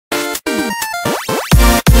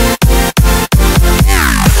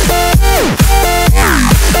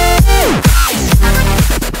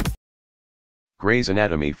Grey's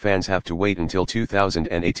Anatomy fans have to wait until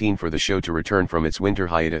 2018 for the show to return from its winter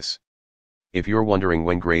hiatus. If you're wondering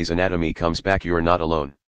when Grey's Anatomy comes back, you're not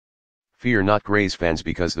alone. Fear not, Grey's fans,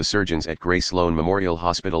 because the surgeons at Grey Sloan Memorial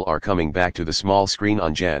Hospital are coming back to the small screen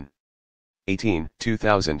on Jan. 18,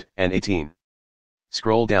 2018.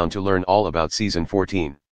 Scroll down to learn all about season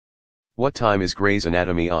 14. What time is Grey's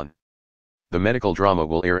Anatomy on? The medical drama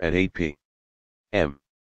will air at 8 p.m.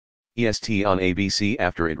 EST on ABC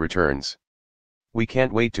after it returns. We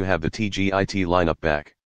can't wait to have the TGIT lineup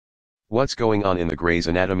back. What's going on in the Grey's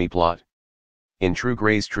Anatomy plot? In true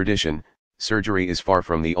Grey's tradition, surgery is far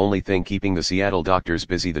from the only thing keeping the Seattle doctors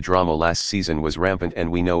busy. The drama last season was rampant,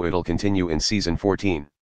 and we know it'll continue in season 14.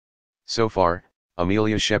 So far,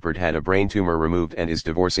 Amelia Shepherd had a brain tumor removed and is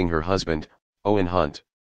divorcing her husband, Owen Hunt.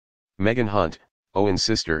 Megan Hunt, Owen's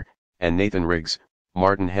sister, and Nathan Riggs,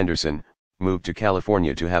 Martin Henderson, moved to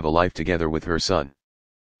California to have a life together with her son.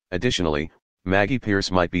 Additionally, Maggie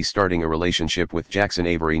Pierce might be starting a relationship with Jackson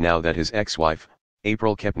Avery now that his ex-wife,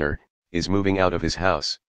 April Kepner, is moving out of his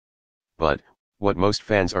house. But, what most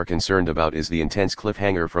fans are concerned about is the intense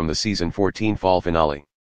cliffhanger from the season 14 fall finale.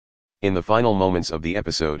 In the final moments of the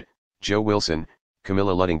episode, Jo Wilson,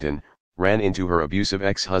 Camilla Luddington, ran into her abusive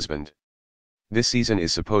ex-husband. This season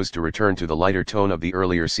is supposed to return to the lighter tone of the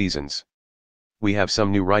earlier seasons. We have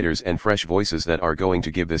some new writers and fresh voices that are going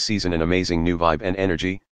to give this season an amazing new vibe and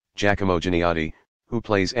energy, Giacomo Gianniotti, who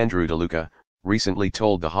plays Andrew DeLuca, recently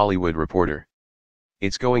told The Hollywood Reporter.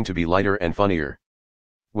 It's going to be lighter and funnier.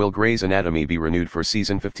 Will Grey's Anatomy be renewed for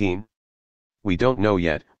season 15? We don't know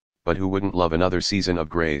yet, but who wouldn't love another season of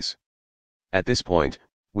Grey's? At this point,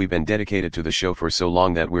 we've been dedicated to the show for so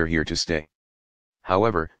long that we're here to stay.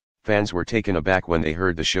 However, fans were taken aback when they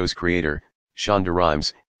heard the show's creator, Shonda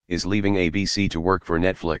Rhimes, is leaving ABC to work for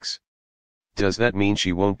Netflix. Does that mean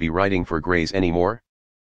she won't be writing for Grey's anymore?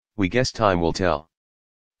 We guess time will tell.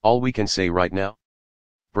 All we can say right now?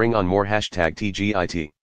 Bring on more #TGIT.